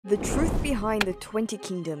The truth behind the 20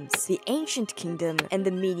 kingdoms, the ancient kingdom, and the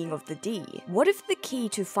meaning of the D. What if the key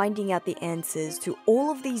to finding out the answers to all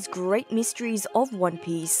of these great mysteries of One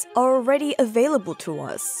Piece are already available to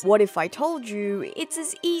us? What if I told you it's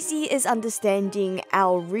as easy as understanding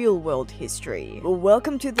our real-world history? Well,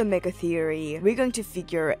 welcome to the Mega Theory. We're going to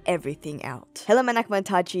figure everything out. Hello,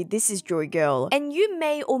 Manakmantachi, this is JoyGirl, and you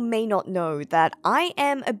may or may not know that I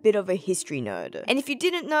am a bit of a history nerd. And if you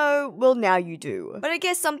didn't know, well, now you do. But I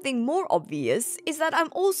guess something more obvious is that I'm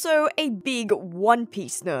also a big One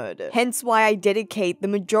Piece nerd. Hence why I dedicate the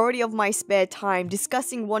majority of my spare time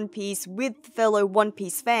discussing One Piece with fellow One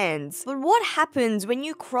Piece fans. But what happens when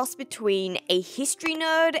you cross between a history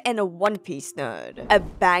nerd and a One Piece nerd? A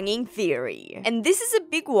banging theory. And this is a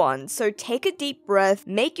big one, so take a deep breath,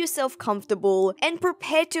 make yourself comfortable, and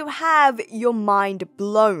prepare to have your mind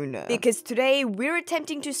blown. Because today we're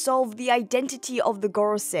attempting to solve the identity of the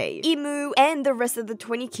Gorosei, Imu, and the rest of the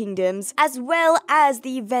 20 kingdoms, as well as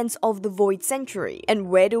the events of the Void Century. And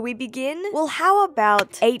where do we begin? Well, how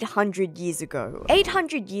about 800 years ago?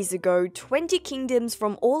 800 years ago, 20 kingdoms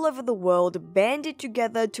from all over the world banded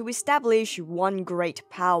together to establish one great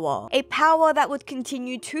power. A power that would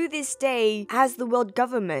continue to this day as the world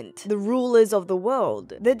government, the rulers of the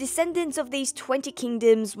world. The descendants of these 20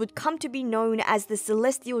 kingdoms would come to be known as the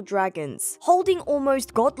Celestial Dragons, holding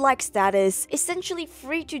almost godlike status, essentially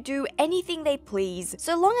free to do anything they please,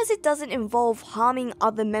 so long as it doesn't involve harming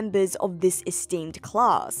other members of this esteemed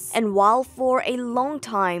class. And while for a long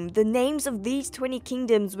time, the names of these 20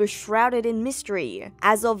 kingdoms were shrouded in mystery,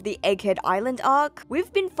 as of the Egghead Island arc,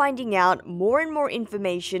 we've been finding out more and more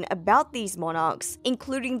information about these monarchs,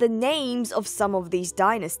 including the names of some of these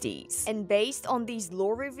dynasties. And based on these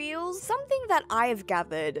lore reveals, something that I have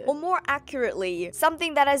gathered, or more accurately,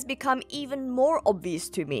 something that has become even more obvious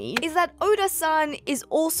to me, is that Oda-san is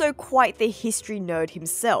also quite the history nerd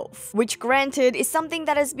himself, which granted is something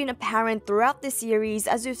that has been apparent throughout the series,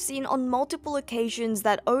 as we've seen on multiple occasions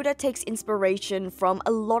that Oda takes inspiration from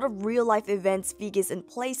a lot of real-life events, figures, and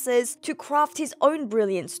places to craft his own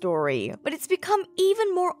brilliant story. But it's become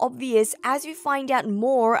even more obvious as we find out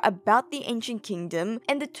more about the ancient kingdom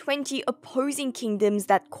and the 20 opposing kingdoms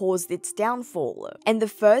that caused its downfall. And the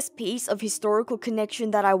first piece of historical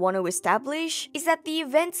connection that I want to establish is that the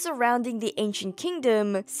events surrounding the ancient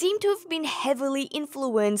kingdom seem to have been heavily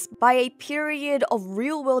influenced by a period of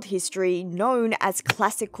real-world history known as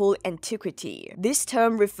classical antiquity. This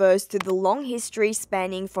term refers to the long history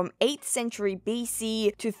spanning from 8th century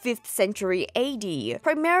BC to 5th century AD,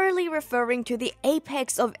 primarily referring to the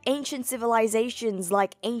apex of ancient civilizations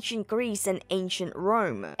like ancient Greece and ancient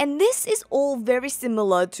Rome. And this is all very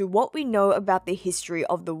similar to what we know about the history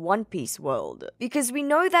of the One Piece world, because we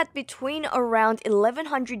know that between around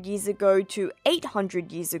 1100 years ago to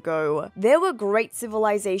 800 years ago, there were great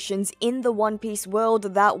civilizations in the One Piece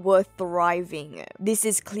world that were thriving. This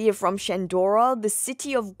is clear from Shandora, the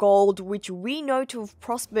city of gold, which we know to have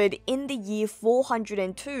prospered in the year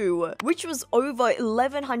 402, which was over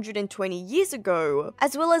 1120 years ago,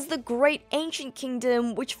 as well as the great ancient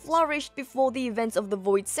kingdom which flourished before the events of the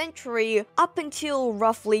Void Century up until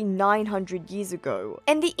roughly 900 years ago.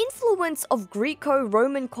 And the influence of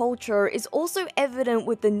Greco-Roman culture is also evident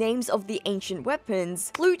with the names of the ancient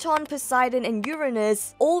weapons, Pluton, Poseidon, and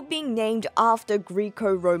Uranus, all being named after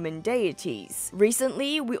Greco-Roman deities.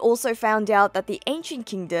 Recently, we also found out that the ancient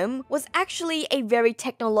kingdom was actually a very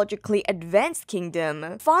technologically advanced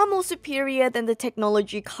kingdom, far more superior than the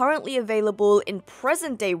technology currently available in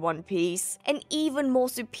present-day One Piece, and even more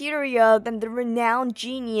superior than the renowned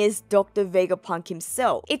genius Dr. Vegapunk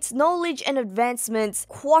himself. Its knowledge and advancements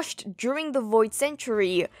quashed during the Void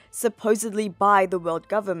Century, supposedly by the world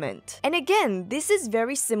government. And again, this is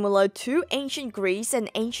very similar to ancient Greece and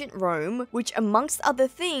ancient Rome, which amongst other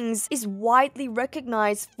things is widely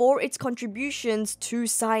recognized for its contributions to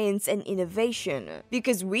science and innovation,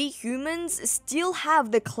 because we humans still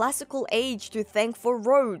have the classical age to thank for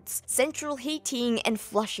roads, central heating, and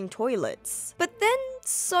flushing toilets. But then,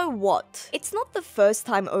 so what? It's not the first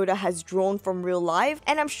time Oda has drawn from real life,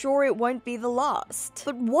 and I'm sure it won't be the last.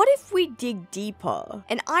 But what if we dig deeper?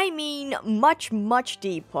 And I mean much, much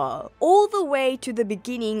deeper, all the way to the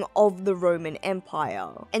beginning of the Roman Empire.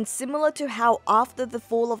 And similar to how after the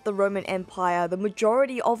fall of the Roman Empire, the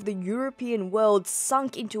majority of the European world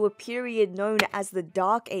sunk into a period known as the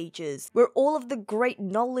Dark Ages, where all of the great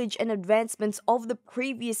knowledge and advancements of the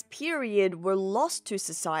previous period were lost to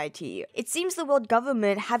society, it seems the world government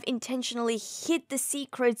government have intentionally hid the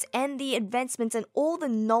secrets and the advancements and all the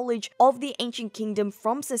knowledge of the ancient kingdom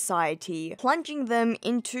from society, plunging them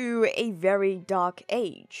into a very dark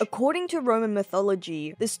age. According to Roman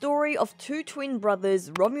mythology, the story of two twin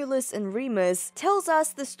brothers, Romulus and Remus, tells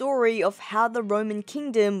us the story of how the Roman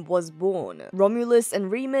kingdom was born. Romulus and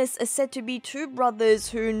Remus are said to be two brothers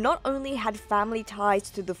who not only had family ties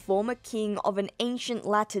to the former king of an ancient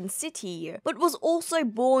Latin city, but was also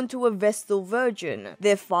born to a Vestal virgin,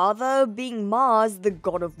 their father being Mars, the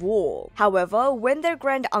god of war. However, when their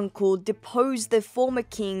granduncle deposed their former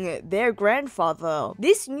king, their grandfather,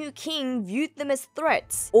 this new king viewed them as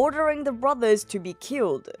threats, ordering the brothers to be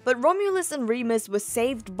killed. But Romulus and Remus were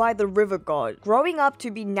saved by the river god, growing up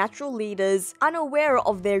to be natural leaders, unaware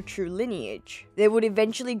of their true lineage. They would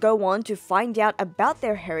eventually go on to find out about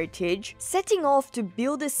their heritage, setting off to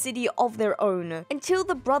build a city of their own, until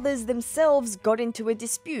the brothers themselves got into a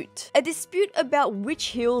dispute. A dispute about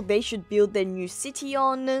which hill they should build their new city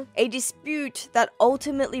on, a dispute that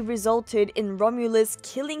ultimately resulted in Romulus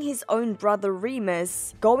killing his own brother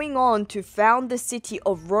Remus, going on to found the city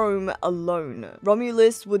of Rome alone.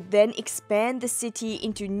 Romulus would then expand the city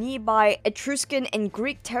into nearby Etruscan and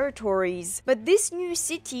Greek territories, but this new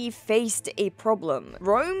city faced a problem.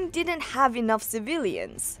 Rome didn't have enough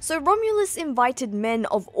civilians, so Romulus invited men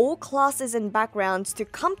of all classes and backgrounds to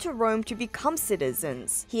come to Rome to become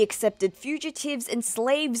citizens. He accepted fugitives and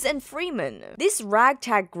slaves and freemen. This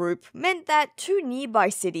ragtag group meant that to nearby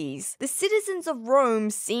cities, the citizens of Rome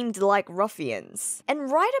seemed like ruffians.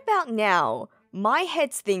 And right about now, my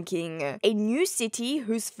head's thinking, a new city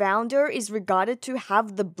whose founder is regarded to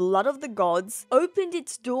have the blood of the gods opened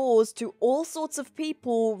its doors to all sorts of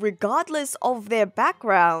people regardless of their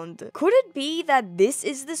background. Could it be that this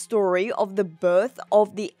is the story of the birth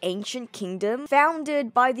of the ancient kingdom,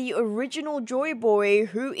 founded by the original Joy Boy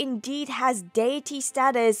who indeed has deity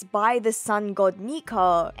status by the sun god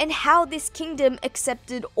Nika, and how this kingdom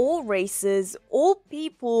accepted all races, all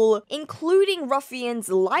people, including ruffians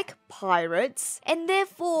like pirates, and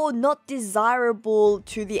therefore not desirable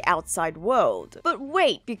to the outside world. But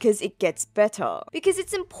wait, because it gets better. Because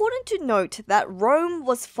it's important to note that Rome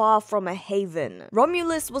was far from a haven.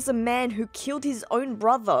 Romulus was a man who killed his own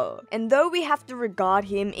brother, and though we have to regard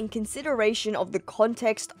him in consideration of the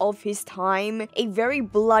context of his time, a very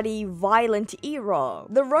bloody, violent era,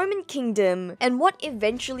 the Roman kingdom, and what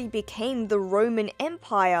eventually became the Roman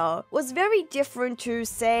Empire, was very different to,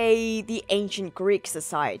 say, the ancient Greek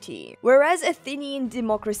society. Whereas Athenian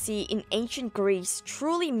democracy in ancient Greece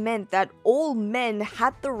truly meant that all men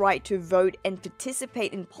had the right to vote and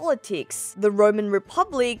participate in politics, the Roman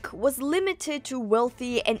Republic was limited to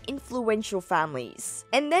wealthy and influential families.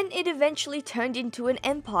 And then it eventually turned into an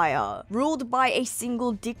empire, ruled by a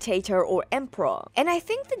single dictator or emperor. And I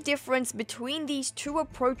think the difference between these two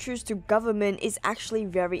approaches to government is actually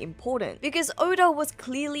very important, because Oda was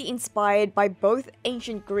clearly inspired by both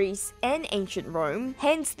ancient Greece and ancient Rome,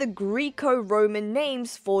 hence the Greco-Roman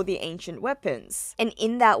names for the ancient weapons. And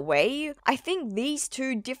in that way, I think these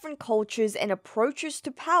two different cultures and approaches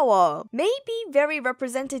to power may be very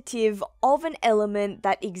representative of an element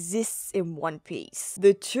that exists in One Piece.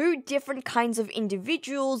 The two different kinds of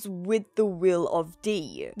individuals with the will of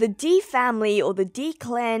D. The D family or the D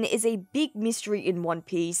clan is a big mystery in One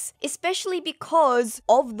Piece, especially because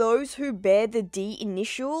of those who bear the D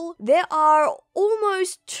initial, there are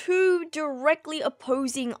almost two directly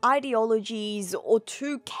opposing ideologies or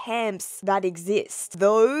two camps that exist.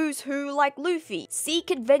 Those who, like Luffy, seek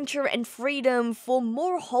adventure and freedom for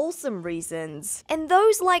more wholesome reasons, and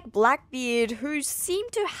those like Blackbeard who seem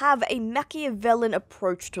to have a Machiavellian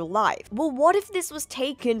approach to life. Well, what if this was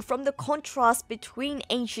taken from the contrast between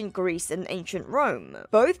ancient Greece and ancient Rome?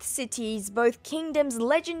 Both cities, both kingdoms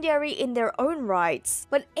legendary in their own rights,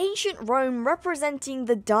 but ancient Rome representing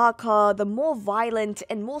the darker, the more violent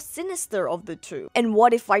and more sinister of the two. And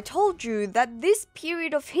what if I told you that this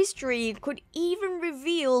period of history could even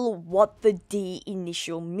reveal what the D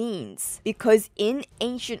initial means? Because in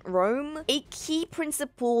ancient Rome, a key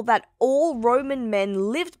principle that all Roman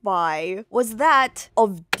men lived by was that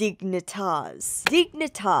of dignitas.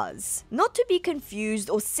 Dignitas, not to be confused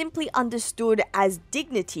or simply understood as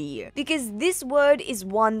dignity, because this word is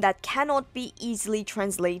one that cannot be easily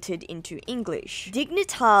translated into English.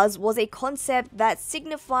 Dignitas was a concept that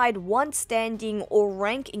signified one's standing or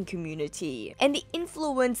rank in community, and the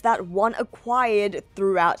influence that one acquired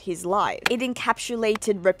throughout his life. It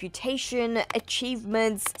encapsulated reputation,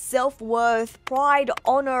 achievements, self-worth, pride,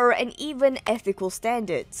 honor, and even ethical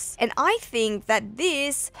standards. And I think that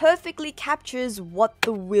this perfectly captures what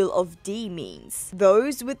the Will of D means.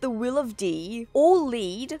 Those with the Will of D all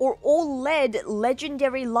lead or all led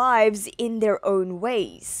legendary lives in their own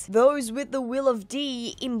ways. Those with the Will of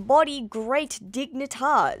D embody great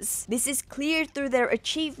dignitas. This is clear through their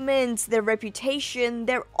achievements, their reputation,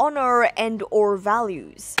 their honor, and or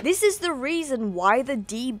values. This is the reason why the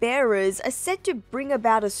D bearers are said to bring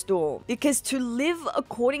about a storm, because to live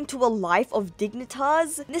according to a life of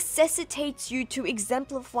dignitas necessitates you to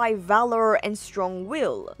exemplify valor and strong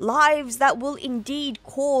will, lives that will indeed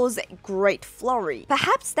cause great flurry.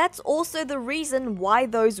 Perhaps that's also the reason why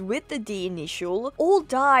those with the D initial all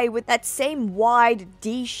die with that same wide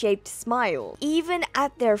D-shaped smile. Even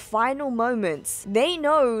at their final moments, they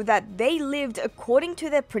know that they lived according to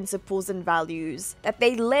their principles and values, that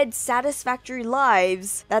they led satisfactory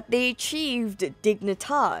lives, that they achieved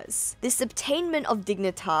dignitas. This obtainment of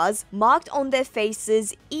dignitas marked on their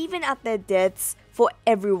faces even at their deaths for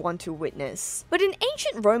everyone to witness. But in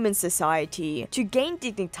ancient Roman society, to gain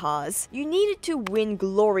dignitas, you needed to win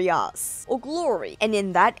glorias, or glory. And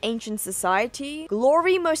in that ancient society,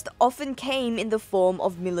 glory most often came in the form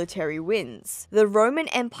of military wins. The Roman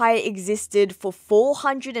Empire existed for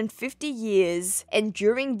 450 years, and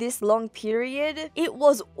during this long period, it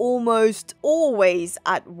was almost always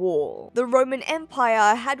at war. The Roman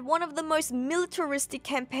Empire had one of the most militaristic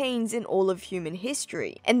campaigns in all of human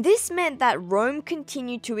history, and this meant that Rome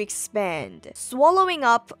continued to expand, swallowing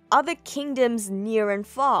up other kingdoms near and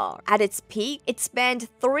far. At its peak, it spanned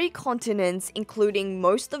 3 continents, including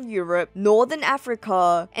most of Europe, Northern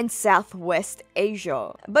Africa, and Southwest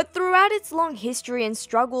Asia. But throughout its long history and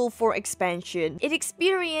struggle for expansion, it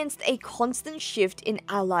experienced a constant shift in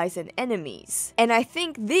allies and enemies. And I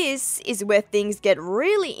think this is where things get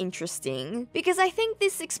really interesting, because I think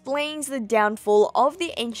this explains the downfall of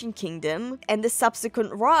the ancient kingdom and the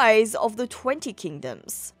subsequent rise of the 20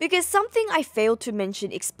 kingdoms. Because something I failed to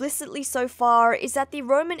mention explicitly so far is that the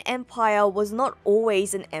Roman Empire was not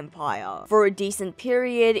always an empire. For a decent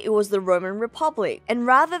period, it was the Roman Republic, and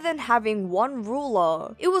rather than having one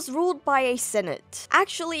ruler, it was ruled by a senate.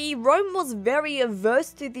 Actually, Rome was very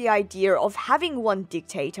averse to the idea of having one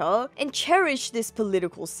dictator and cherished this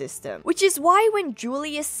political system, which is why when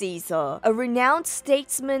Julius Caesar, a renowned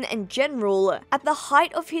statesman and general at the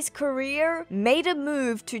height of his career, made a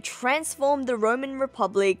move to transform the Roman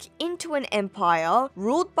Republic into an empire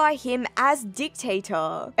ruled by him as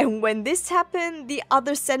dictator. And when this happened, the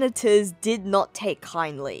other senators did not take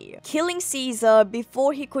kindly, killing Caesar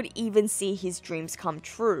before he could even see his dreams come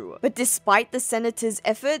true. But despite the senators'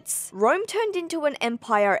 efforts, Rome turned into an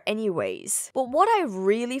empire anyways. But what I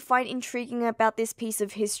really find intriguing about this piece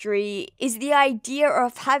of history is the idea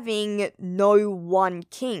of having no one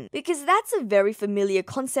king, because that's a very familiar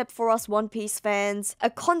concept for us One Piece fans,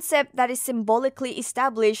 a concept that is symbolically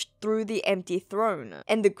established through the empty throne,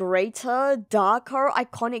 and the greater, darker,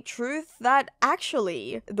 iconic truth that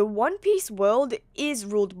actually, the One Piece world is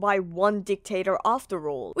ruled by one dictator after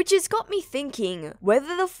all, which has got me thinking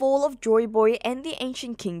whether the fall of Joy Boy and the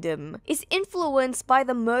Ancient Kingdom is influenced by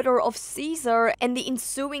the murder of Caesar and the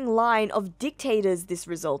ensuing line of dictators this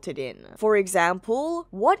resulted in. For example,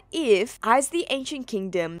 what if, as the Ancient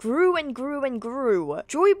Kingdom grew and grew and grew,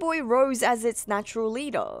 Joy Boy rose as its natural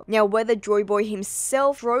leader? Now, whether Joy Boy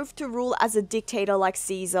himself strove to rule as a dictator like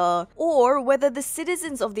Caesar, or whether the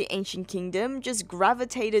citizens of the Ancient Kingdom just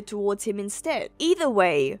gravitated towards him instead. Either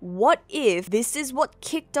way, what if this is what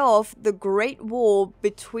kicked off the Great War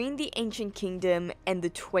between the Ancient Kingdom and the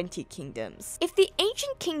 20 Kingdoms? If the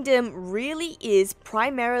Ancient Kingdom really is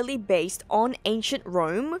primarily based on ancient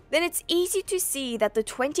Rome, then it's easy to see that the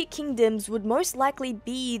 20 Kingdoms would most likely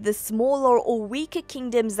be the smaller or weaker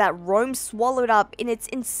kingdoms that Rome swallowed up in its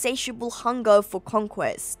insatiable hunger for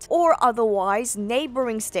conquest, or otherwise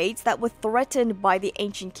neighboring states that were threatened by the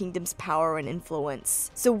Ancient Kingdom's power and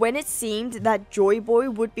influence. So when it seemed that Joy Boy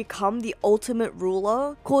would become the ultimate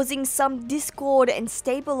ruler, causing some discord and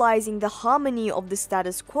stabilizing the harmony of the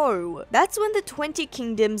status quo, that's when the 20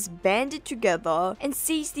 Kingdoms banded together and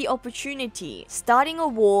seized the opportunity, starting a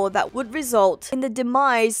war that would result in the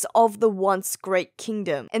demise of the once great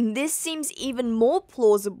kingdom. And this seems even more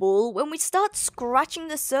plausible when we start scratching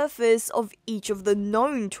the surface of of each of the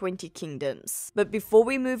known 20 kingdoms. But before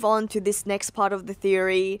we move on to this next part of the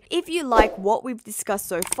theory, if you like what we've discussed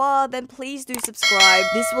so far, then please do subscribe.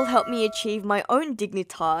 This will help me achieve my own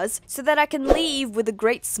dignitas so that I can leave with a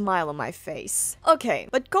great smile on my face. Okay,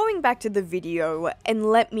 but going back to the video, and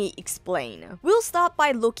let me explain. We'll start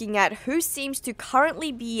by looking at who seems to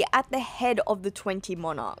currently be at the head of the 20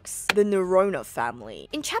 monarchs, the Nerona family.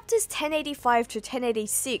 In chapters 1085 to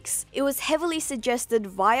 1086, it was heavily suggested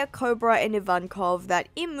via Cobra and Ivankov that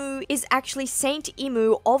Imu is actually Saint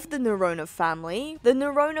Imu of the Nerona family, the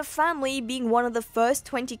Nerona family being one of the first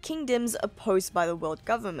 20 kingdoms opposed by the world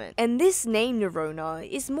government. And this name Nerona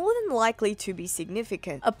is more than likely to be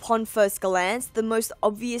significant. Upon first glance, the most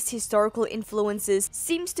obvious historical influences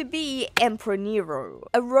seems to be Emperor Nero,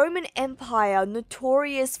 a Roman empire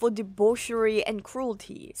notorious for debauchery and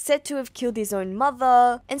cruelty, said to have killed his own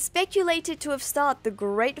mother, and speculated to have started the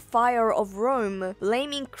Great Fire of Rome,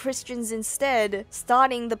 blaming Christians instead,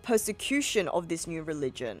 starting the persecution of this new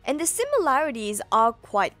religion. And the similarities are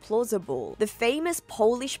quite plausible. The famous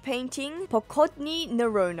Polish painting, Pochodni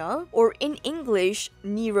Nerona, or in English,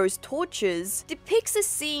 Nero's Torches, depicts a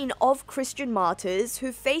scene of Christian martyrs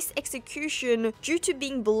who face execution due to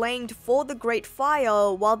being blamed for the Great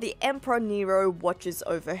Fire while the Emperor Nero watches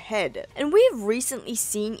overhead. And we have recently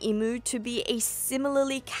seen Imu to be a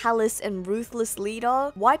similarly callous and ruthless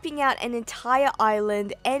leader, wiping out an entire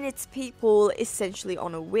island and its people essentially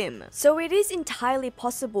on a whim. So it is entirely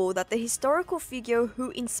possible that the historical figure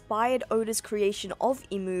who inspired Oda's creation of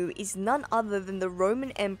Imu is none other than the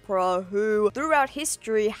Roman emperor who, throughout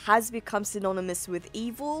history, has become synonymous with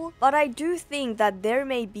evil, but I do think that there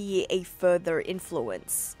may be a further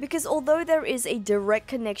influence. Because although there is a direct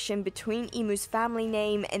connection between Imu's family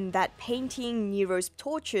name and that painting Nero's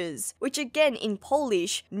Torches, which again in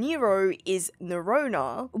Polish, Nero is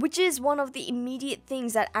Nerona, which is one of the immediate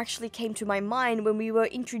things that actually came to my mind when we were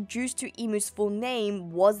introduced to Imu's full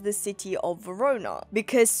name was the city of Verona.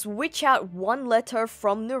 Because switch out one letter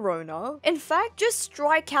from Nerona, in fact just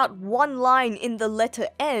strike out one line in the letter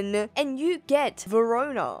N and you get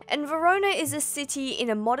Verona. And Verona is a city in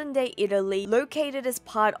a modern day Italy located as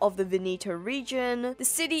part of the Veneto region. The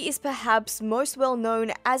city is perhaps most well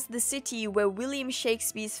known as the city where William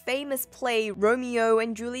Shakespeare's famous play Romeo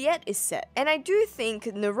and Juliet is set. And I do think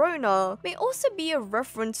Nerona may also be a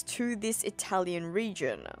reference to this Italian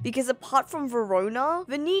region. Because apart from Verona,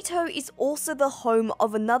 Veneto is also the home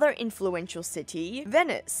of another influential city,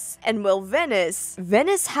 Venice. And well,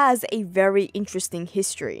 Venice has a very interesting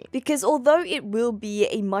history. Because although it will be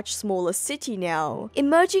a much smaller city now,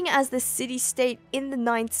 emerging as the city-state in the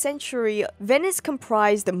 9th century, Venice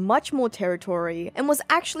comprised much more territory and was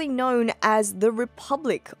actually known as the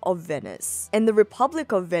Republic of Venice. And the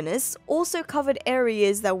Republic of Venice also covered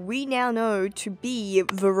areas that we now know to be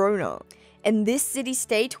Verona. And this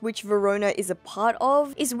city-state, which Verona is a part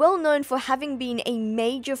of, is well known for having been a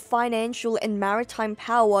major financial and maritime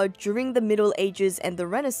power during the Middle Ages and the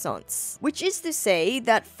Renaissance. Which is to say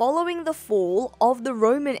that following the fall of the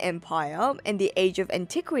Roman Empire and the Age of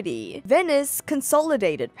Antiquity, Venice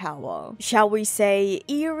consolidated power. Shall we say,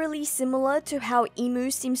 eerily similar to how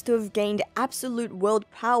Imu seems to have gained absolute world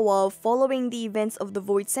power following the events of the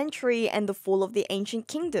Void Century and the fall of the Ancient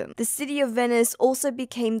Kingdom. The city of Venice also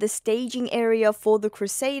became the staging area for the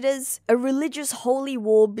Crusaders, a religious holy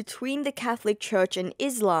war between the Catholic Church and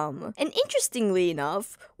Islam. And interestingly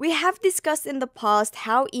enough, we have discussed in the past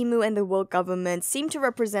how Imu and the world government seem to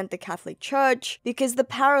represent the Catholic Church, because the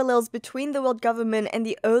parallels between the world government and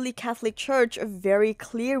the early Catholic Church are very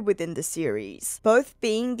clear within the series, both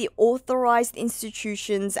being the authorized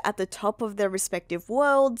institutions at the top of their respective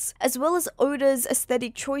worlds, as well as Oda's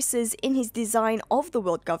aesthetic choices in his design of the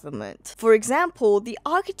world government. For example, the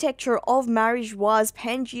architecture of Marijois'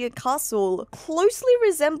 Pangaea Castle closely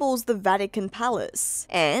resembles the Vatican Palace,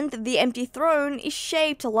 and the empty throne is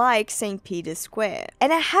shaped like St. Peter's Square.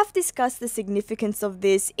 And I have discussed the significance of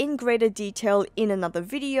this in greater detail in another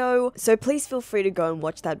video, so please feel free to go and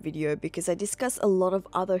watch that video because I discuss a lot of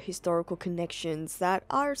other historical connections that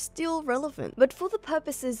are still relevant. But for the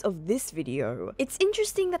purposes of this video, it's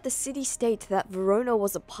interesting that the city-state that Verona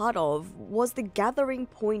was a part of was the gathering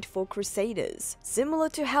point for Crusaders, similar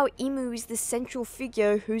to how Imu is the central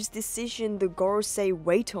figure whose decision the Gorosei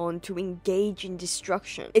wait on to engage in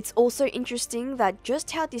destruction. It's also interesting that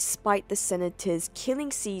just how despite the senators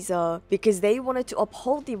killing Caesar because they wanted to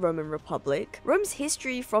uphold the Roman Republic, Rome's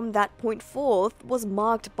history from that point forth was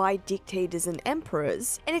marked by dictators and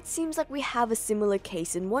emperors, and it seems like we have a similar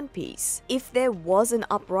case in One Piece. If there was an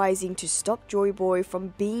uprising to stop Joy Boy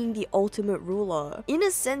from being the ultimate ruler, in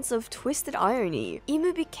a sense of twisted irony,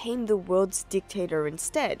 Imu became the world's dictator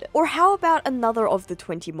instead. Or how how about another of the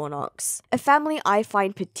 20 monarchs? A family I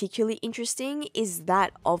find particularly interesting is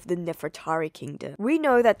that of the Nefertari kingdom. We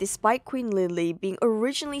know that despite Queen Lily being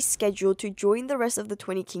originally scheduled to join the rest of the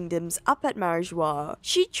 20 kingdoms up at Marajwa,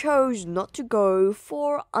 she chose not to go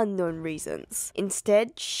for unknown reasons.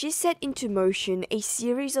 Instead, she set into motion a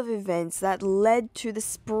series of events that led to the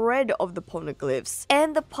spread of the poneglyphs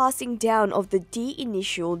and the passing down of the D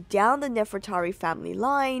initial down the Nefertari family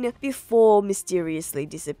line before mysteriously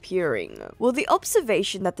disappearing. Well, the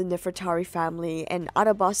observation that the Nefertari family and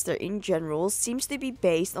Arabasta in general seems to be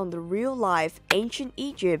based on the real-life ancient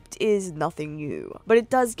Egypt is nothing new. But it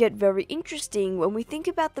does get very interesting when we think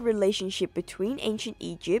about the relationship between ancient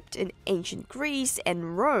Egypt and ancient Greece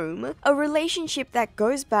and Rome, a relationship that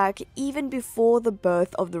goes back even before the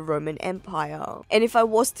birth of the Roman Empire. And if I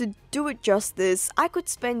was to do it justice, I could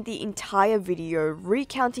spend the entire video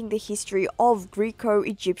recounting the history of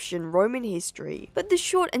Greco-Egyptian Roman history, but the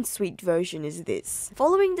short and sweet version is this.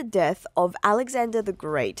 Following the death of Alexander the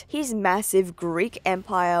Great, his massive Greek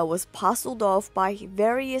empire was parceled off by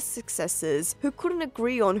various successors who couldn't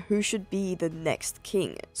agree on who should be the next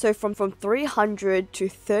king. So from 300 to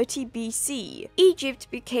 30 BC, Egypt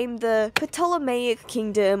became the Ptolemaic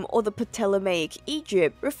Kingdom or the Ptolemaic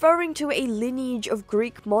Egypt, referring to a lineage of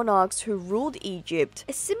Greek monarchs who ruled Egypt,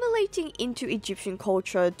 assimilating into Egyptian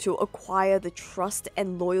culture to acquire the trust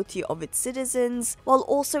and loyalty of its citizens, while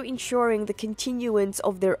also ensuring the continuance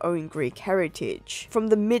of their own Greek heritage. From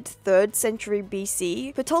the mid-3rd century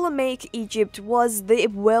BC, Ptolemaic Egypt was the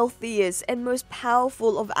wealthiest and most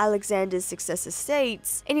powerful of Alexander's successor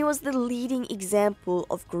states, and it was the leading example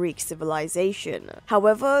of Greek civilization.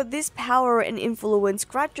 However, this power and influence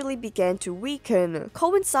gradually began to weaken,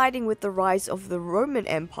 coinciding with the rise of the Roman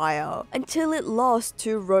Empire, until it lost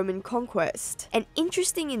to Roman conquest. And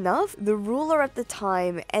interesting enough, the ruler at the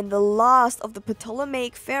time and the last of the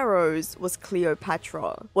Ptolemaic pharaohs was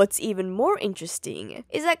Cleopatra. What's even more interesting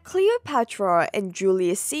is that Cleopatra and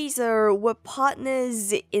Julius Caesar were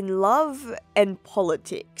partners in love and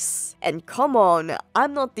politics. And come on,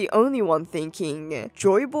 I'm not the only one thinking,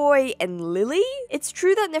 Joy Boy and Lily? It's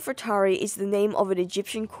true that Nefertari is the name of an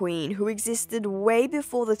Egyptian queen who existed way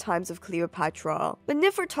before the times of Cleopatra, but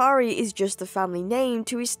Nefertari is just a family name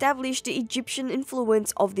to establish the Egyptian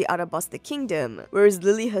influence of the Arabasta kingdom, whereas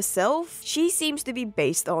Lily herself, she seems to be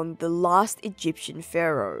based on the last Egyptian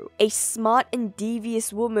pharaoh, a smart and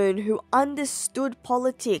devious woman who understood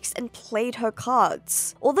politics and played her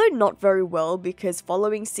cards. Although not very well, because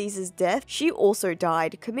following Caesar's death, she also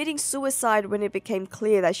died, committing suicide when it became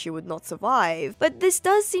clear that she would not survive. But this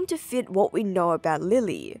does seem to fit what we know about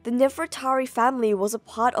Lily. The Nefertari family was a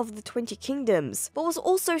part of the 20 kingdoms, but was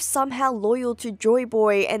also somehow loyal to Joy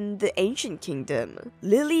Boy and the ancient kingdom.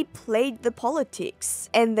 Lily played the politics,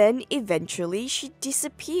 and then eventually she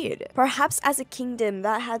disappeared. Perhaps as a kingdom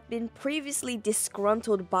that had been previously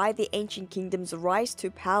disgruntled by the ancient kingdom's rise to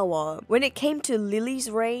power, when it came to Lily's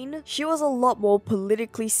reign, she was a lot more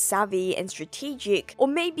politically savvy and strategic, or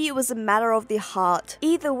maybe it was a matter of the heart.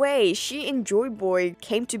 Either way, she and Joy Boy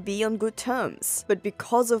came to be on good terms, but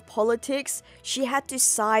because of politics, she had to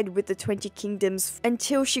side with the 20 kingdoms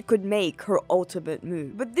until she could make her ultimate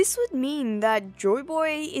move. But this would mean that Joy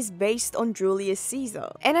Boy is based on Julius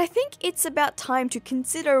Caesar, and I think it's about time to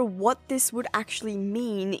consider what this would actually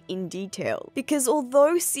mean in detail. Because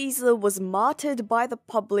although Caesar was martyred by the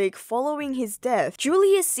public following his death,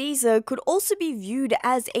 Julius Caesar could also be viewed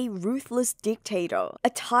as a ruthless dictator, a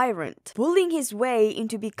tyrant, bullying his way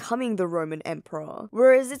into becoming the Roman emperor.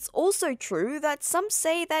 Whereas it's also true that some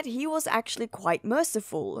say that he was actually quite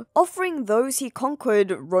merciful, offering those he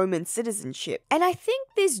conquered Roman citizenship. And I think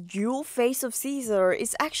this dual face of Caesar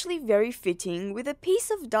is actually very fitting with a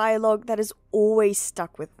piece of dialogue that has always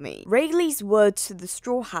stuck with me. Rayleigh's words to the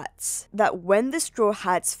Straw Hats, that when the Straw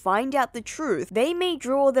Hats find out the truth, they may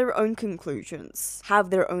draw their own conclusions, have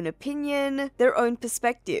their own opinion, their own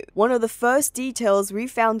perspective. One of the first details we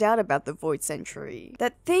found out about the Void Century,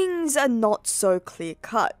 that things are not so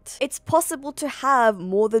clear-cut. It's possible to have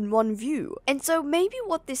more than one view. And so maybe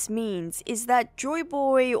what this means is that Joy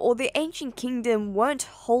Boy or the Ancient Kingdom weren't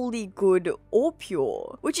wholly good or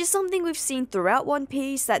pure, which is something we've seen throughout One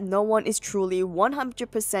Piece, that no one is truly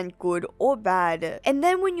 100% good or bad. And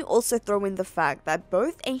then when you also throw in the fact that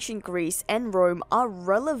both ancient Greece and Rome are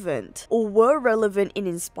relevant, or were relevant in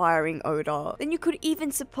inspiring Oda, then you could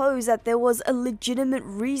even suppose that there was a legitimate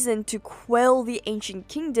reason to quell the Ancient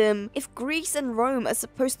Kingdom if Greece and Rome are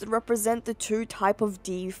supposed to represent the two type of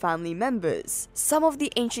D family members, some of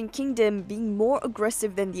the Ancient Kingdom being more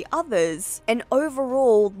aggressive than the others, and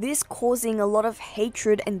overall this causing a lot of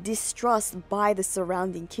hatred and distrust by the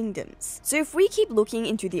surrounding kingdoms. So if we keep looking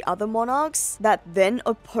into the other monarchs that then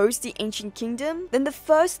opposed the ancient kingdom, then the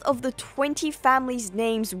first of the 20 families'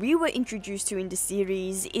 names we were introduced to in the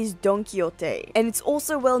series is Don Quixote. And it's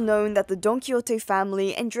also well known that the Don Quixote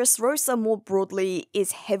family and Dressrosa more broadly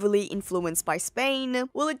is heavily influenced by Spain.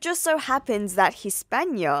 Well, it just so happens that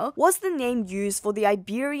Hispania was the name used for the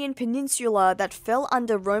Iberian Peninsula that fell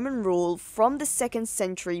under Roman rule from the 2nd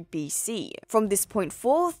century BC. From this point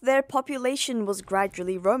forth, their population was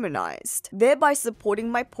gradually Romanized, thereby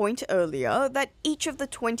supporting my point earlier that each of the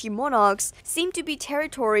 20 monarchs seemed to be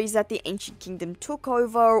territories that the ancient kingdom took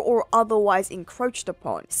over or otherwise encroached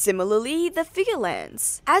upon. Similarly, the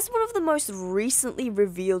Figurelands. As one of the most recently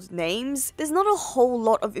revealed names, there's not a whole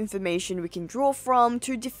lot of information we can draw from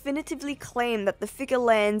to definitively claim that the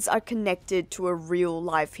Figurelands are connected to a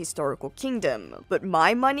real-life historical kingdom, but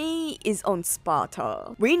my money is on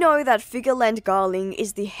Sparta. We know that Figureland Garling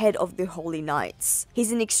is the head of the Holy Knights.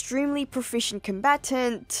 He's an extremely proficient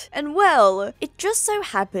combatant, and well, it just so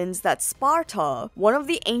happens that Sparta, one of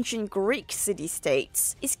the ancient Greek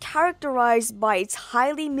city-states, is characterized by its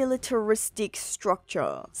highly militaristic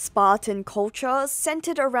structure. Spartan culture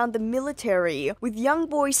centered around the military, with young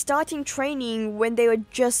boys starting training when they were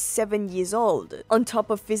just 7 years old. On top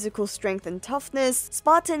of physical strength and toughness,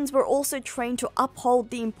 Spartans were also trained to uphold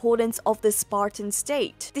the importance of the Spartan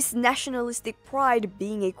state, this nationalistic pride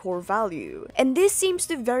being a core value. And this seems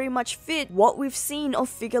to very much fit what we've seen of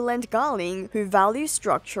Figureland Garling, who values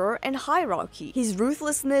structure and hierarchy. His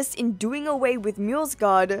ruthlessness in doing away with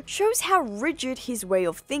Mjolsgard shows how rigid his way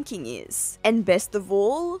of thinking is. And best of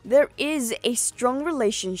all, there is a strong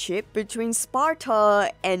relationship between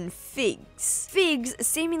Sparta and Figs. Figs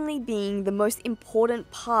seemingly being the most important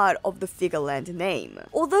part of the Figureland name.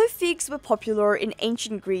 Although figs were popular in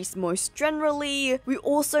ancient Greece most generally, we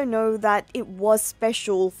also know that it was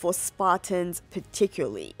special for Spartans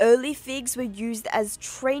particularly. Early figs were used as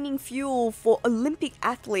training fuel for Olympic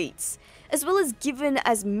athletes, as well as given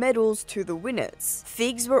as medals to the winners.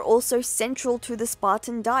 Figs were also central to the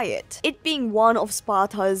Spartan diet, it being one of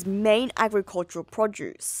Sparta's main agricultural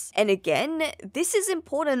produce. And again, this is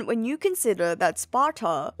important when you consider that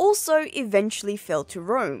Sparta also eventually fell to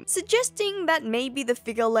Rome, suggesting that maybe the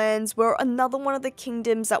Figurelands were another one of the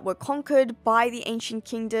kingdoms that were conquered by the ancient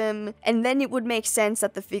kingdom, and then it would make sense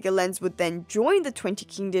that the Figurelands would then join the 20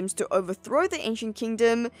 kingdoms to overthrow the ancient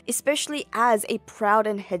kingdom, especially as a proud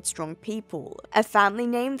and headstrong people. A family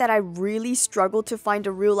name that I really struggled to find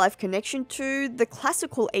a real-life connection to, the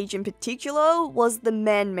classical age in particular, was the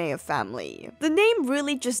Manmayer family. The name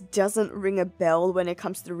really just doesn't ring a bell when it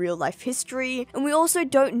comes to real-life history, and we also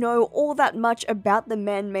don't know all that much about the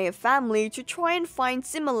Manmayer family to try and find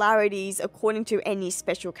similarities according to any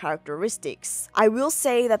special characteristics. I will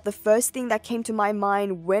say that the first thing that came to my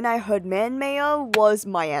mind when I heard Manmayer was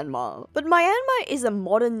Myanmar. But Myanmar is a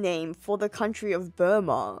modern name for the country of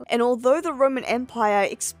Burma, and although the Roman Empire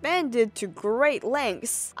expanded to great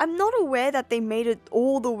lengths, I'm not aware that they made it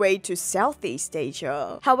all the way to Southeast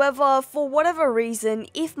Asia. However, for whatever reason,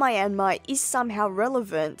 if Myanmar is somehow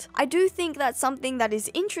relevant, I do think that something that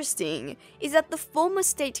is interesting is that the former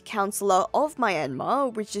state councillor of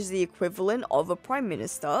Myanmar, which is the equivalent of a prime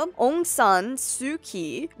minister, Aung San Suu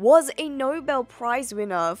Kyi, was a Nobel Prize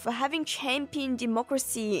winner for having championed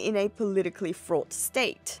democracy in a politically fraught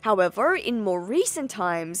state. However, in more recent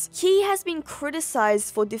times, Kyi has been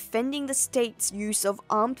criticized for defending the state's use of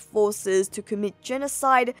armed forces to commit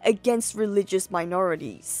genocide against religious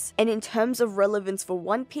minorities. And in terms of relevance for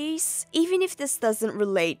One Piece, even if this doesn't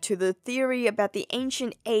relate to the theory about the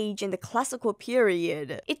ancient age and the classical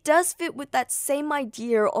period, it does fit with that same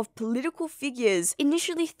idea of political figures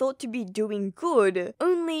initially thought to be doing good,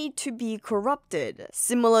 only to be corrupted,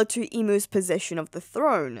 similar to Imu's possession of the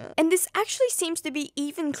throne. And this actually seems to be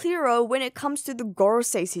even clearer when it comes to the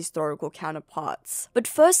Gorosei's historical counterparts. But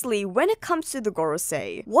firstly, when it comes to the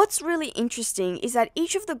Gorosei, what's really interesting is that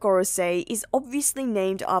each of the Gorosei is obviously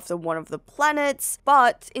named after one of the planets,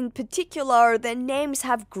 but in particular, their names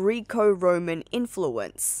have Greco-Roman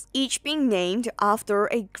influence, each being named after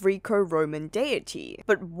a Greco-Roman deity.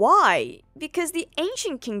 But why? Because the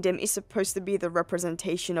ancient kingdom is supposed to be the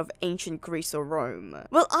representation of ancient Greece or Rome.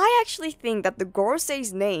 Well, I actually think that the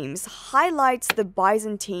Gorosei's names highlights the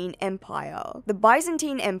Byzantine Empire. The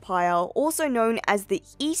Byzantine Empire, also known as the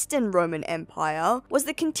Eastern Roman Empire, was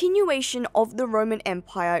the continuation of the Roman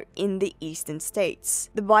Empire in the eastern states.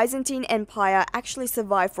 The Byzantine Empire actually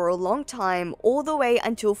survived for a long time, all the way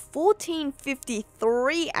until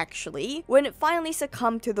 1453 actually, when it finally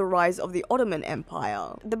succumbed to the rise of the Ottoman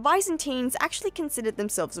Empire. The Byzantines Byzantines actually considered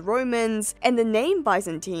themselves Romans, and the name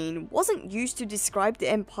Byzantine wasn't used to describe the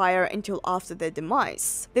empire until after their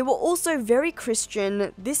demise. They were also very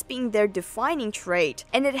Christian, this being their defining trait,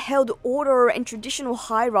 and it held order and traditional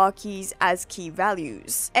hierarchies as key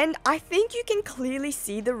values. And I think you can clearly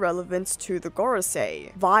see the relevance to the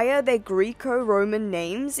Gorosei. Via their Greco-Roman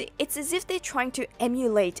names, it's as if they're trying to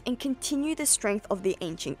emulate and continue the strength of the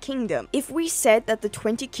ancient kingdom. If we said that the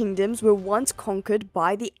 20 kingdoms were once conquered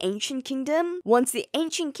by the ancient kingdom, once the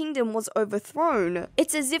ancient kingdom was overthrown,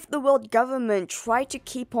 it's as if the world government tried to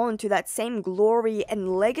keep on to that same glory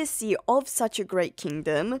and legacy of such a great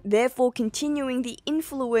kingdom, therefore continuing the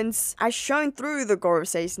influence as shown through the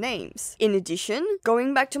Gorosei's names. In addition,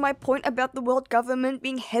 going back to my point about the world government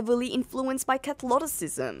being heavily influenced by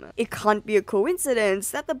Catholicism, it can't be a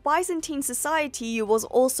coincidence that the Byzantine society was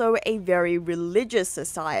also a very religious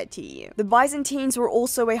society. The Byzantines were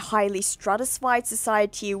also a highly stratified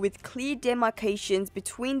society with clear demarcations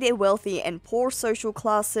between their wealthy and poor social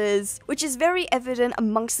classes, which is very evident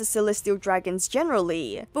amongst the celestial dragons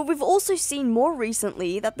generally. But we've also seen more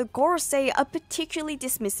recently that the Gorosei are particularly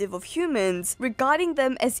dismissive of humans, regarding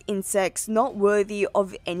them as insects not worthy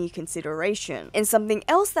of any consideration. And something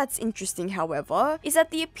else that's interesting, however, is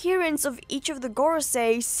that the appearance of each of the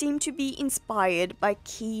Gorosei seem to be inspired by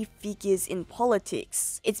key figures in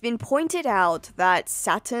politics. It's been pointed out that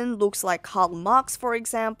Saturn looks like Karl Marx, for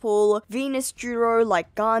example, Venus Juro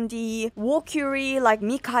like Gandhi, Mercury like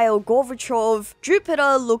Mikhail Gorbachev,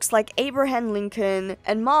 Jupiter looks like Abraham Lincoln,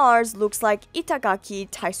 and Mars looks like Itagaki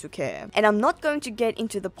Taisuke. And I'm not going to get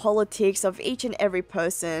into the politics of each and every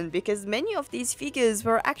person because many of these figures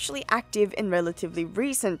were actually active in relatively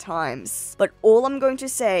recent times. But all I'm going to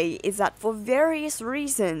say is that for various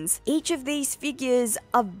reasons, each of these figures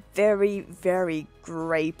are very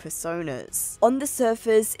grey personas. On the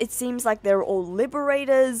surface, it seems like they're all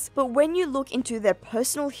liberators, but when you look into their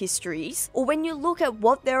personal histories, or when you look at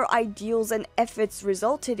what their ideals and efforts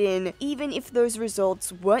resulted in, even if those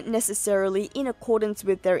results weren't necessarily in accordance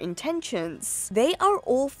with their intentions, they are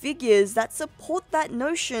all figures that support that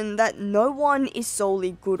notion that no one is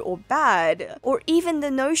solely good or bad, or even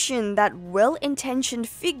the notion that well-intentioned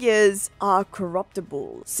figures are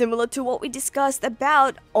corruptible, similar to what we discussed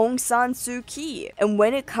about Aung San Suu Kyi. And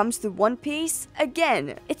when it comes to One Piece,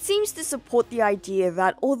 again, it seems to support the idea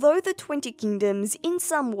that although the 20 Kingdoms in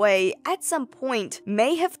some way, at some point,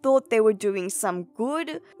 may have thought they were doing some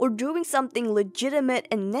good or doing something legitimate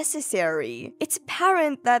and necessary, it's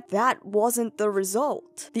apparent that that wasn't the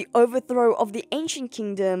result. The overthrow of the ancient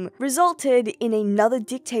kingdom resulted in another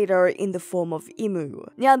dictator in the form of Imu.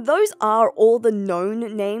 Now, those are all the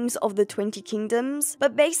known names of the 20 Kingdoms,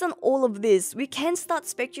 but based on all of this, we can start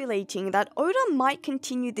speculating that Oda might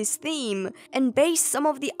continue this theme and base some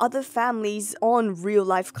of the other families on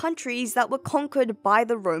real-life countries that were conquered by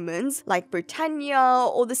the Romans, like Britannia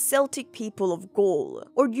or the Celtic people of Gaul.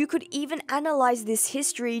 Or you could even analyze this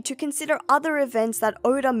history to consider other events that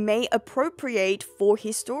Oda may appropriate for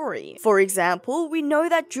his story. For example, we know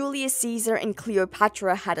that Julius Caesar and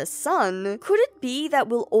Cleopatra had a son. Could it be that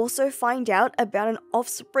we'll also find out about an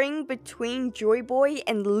offspring between Joy Boy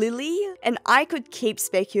and Lily? And I could keep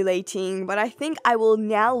speculating, but I think I will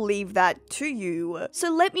now leave that to you. So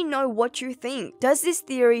let me know what you think. Does this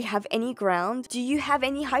theory have any ground? Do you have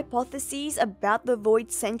any hypotheses about the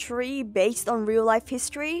Void Century based on real life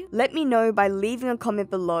history? Let me know by leaving a comment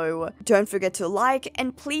below. Don't forget to like,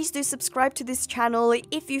 and please do subscribe to this channel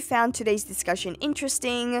if you found today's discussion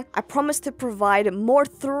interesting. I promise to provide more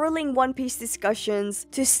thrilling One Piece discussions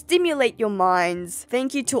to stimulate your minds.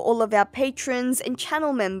 Thank you to all of our patrons and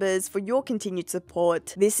channel members for your continued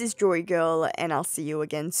support. This is JoyGirl, and I'll see you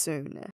again soon.